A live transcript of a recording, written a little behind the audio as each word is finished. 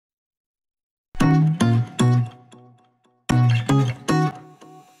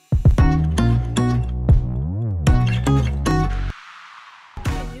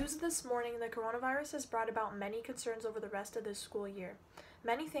this morning, the coronavirus has brought about many concerns over the rest of this school year.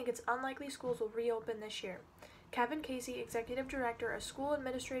 Many think it's unlikely schools will reopen this year. Kevin Casey, Executive Director of School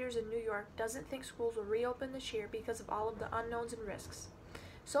Administrators in New York, doesn't think schools will reopen this year because of all of the unknowns and risks.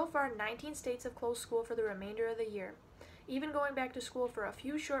 So far, 19 states have closed school for the remainder of the year. Even going back to school for a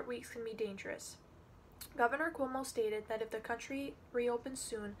few short weeks can be dangerous. Governor Cuomo stated that if the country reopens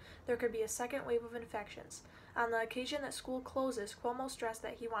soon, there could be a second wave of infections. On the occasion that school closes, Cuomo stressed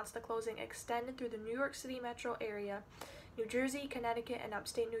that he wants the closing extended through the New York City metro area, New Jersey, Connecticut, and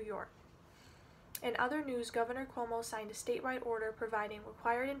upstate New York. In other news, Governor Cuomo signed a statewide order providing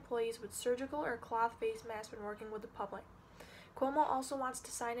required employees with surgical or cloth face masks when working with the public. Cuomo also wants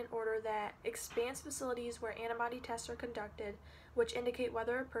to sign an order that expands facilities where antibody tests are conducted, which indicate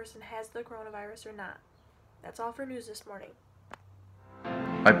whether a person has the coronavirus or not. That's all for news this morning.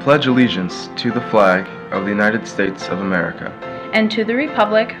 I pledge allegiance to the flag of the United States of America, and to the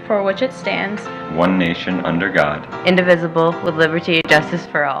republic for which it stands, one nation under God, indivisible, with liberty and justice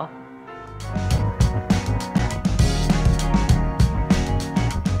for all.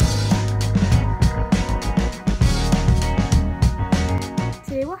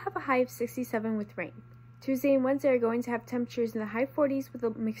 Today we'll have a high of 67 with rain. Tuesday and Wednesday are going to have temperatures in the high 40s with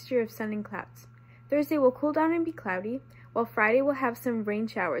a mixture of sun and clouds. Thursday will cool down and be cloudy, while Friday will have some rain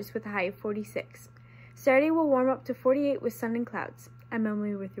showers with a high of 46. Saturday will warm up to 48 with sun and clouds. I'm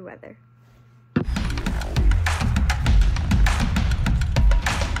Emily with your weather.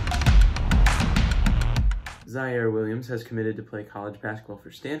 Zaire Williams has committed to play college basketball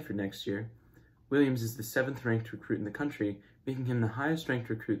for Stanford next year. Williams is the 7th ranked recruit in the country, making him the highest ranked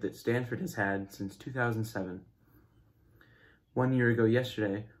recruit that Stanford has had since 2007. 1 year ago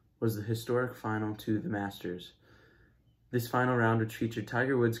yesterday was the historic final to the Masters. This final round, which featured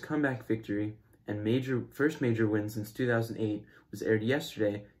Tiger Woods' comeback victory and first major win since 2008, was aired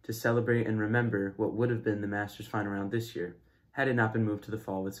yesterday to celebrate and remember what would have been the Masters final round this year, had it not been moved to the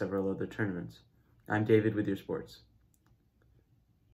fall with several other tournaments. I'm David with your sports.